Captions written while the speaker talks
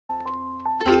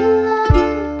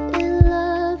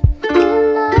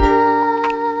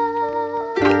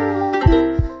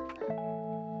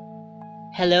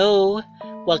Hello!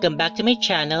 Welcome back to my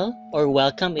channel, or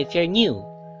welcome if you're new.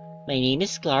 My name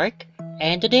is Clark,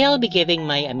 and today I'll be giving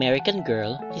my American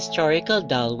Girl Historical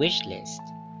Doll Wishlist.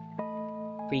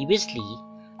 Previously,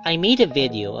 I made a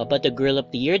video about the Girl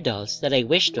of the Year dolls that I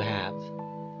wish to have.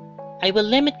 I will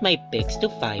limit my picks to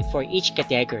 5 for each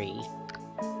category.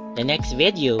 The next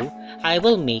video I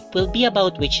will make will be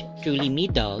about which Truly Me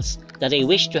dolls that I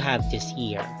wish to have this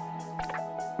year.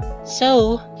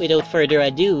 So, without further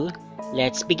ado,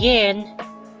 let's begin!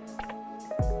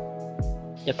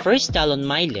 The first doll on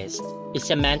my list is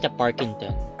Samantha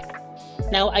Parkington.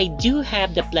 Now, I do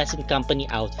have the Pleasant Company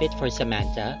outfit for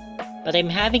Samantha, but I'm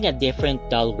having a different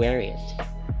doll wear it.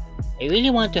 I really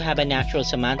want to have a natural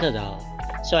Samantha doll,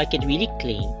 so I can really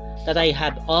claim that I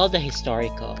have all the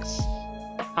historicals.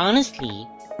 Honestly,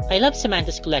 I love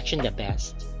Samantha's collection the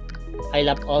best. I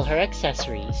love all her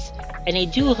accessories, and I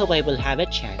do hope I will have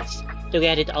a chance to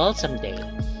get it all someday.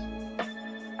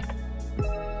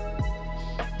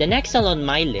 The next doll on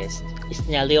my list is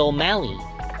Nellie O'Malley,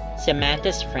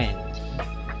 Samantha's friend.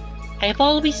 I've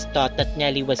always thought that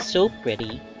Nellie was so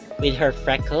pretty with her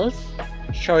freckles,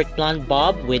 short blonde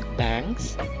bob with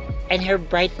bangs, and her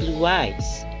bright blue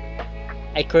eyes.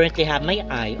 I currently have my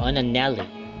eye on a Nellie.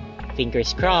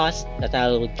 Fingers crossed that I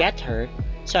will get her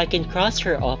so I can cross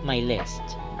her off my list.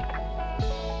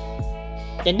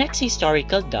 The next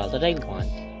historical doll that I want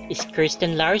is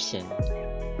Kirsten Larson.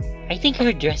 I think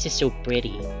her dress is so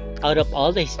pretty out of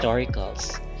all the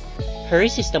historicals.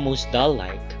 Hers is the most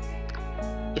doll-like.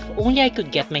 If only I could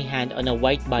get my hand on a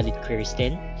white-bodied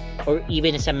Kirsten, or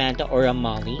even a Samantha or a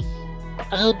Molly,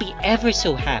 I'll be ever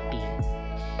so happy.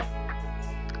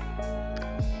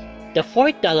 The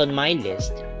fourth doll on my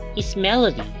list is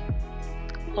Melody.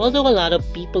 Although a lot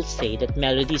of people say that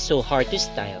Melody is so hard to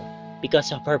style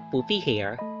because of her poofy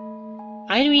hair,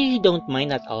 I really don't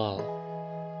mind at all.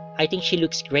 I think she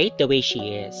looks great the way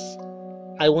she is.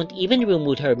 I won't even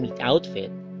remove her meat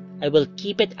outfit. I will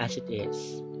keep it as it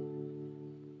is.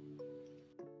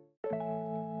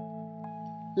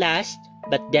 Last,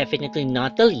 but definitely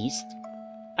not the least,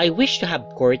 I wish to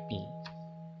have Courtney.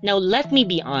 Now let me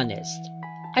be honest.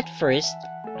 At first,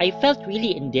 I felt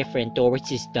really indifferent towards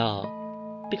this doll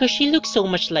because she looks so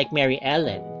much like Mary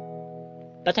Ellen.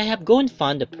 But I have grown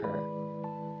fond of her.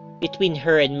 Between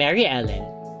her and Mary Ellen,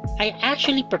 I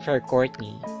actually prefer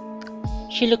Courtney.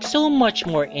 She looks so much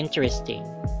more interesting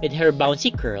with her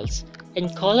bouncy curls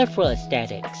and colorful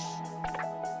aesthetics.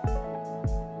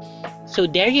 So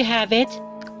there you have it,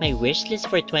 my wish list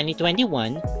for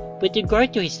 2021 with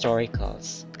regard to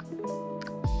historicals.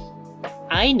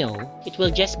 I know it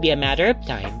will just be a matter of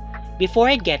time before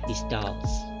I get these dolls.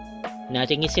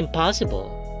 Nothing is impossible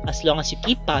as long as you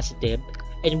keep positive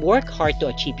and work hard to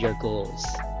achieve your goals.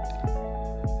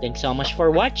 Thanks so much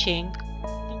for watching.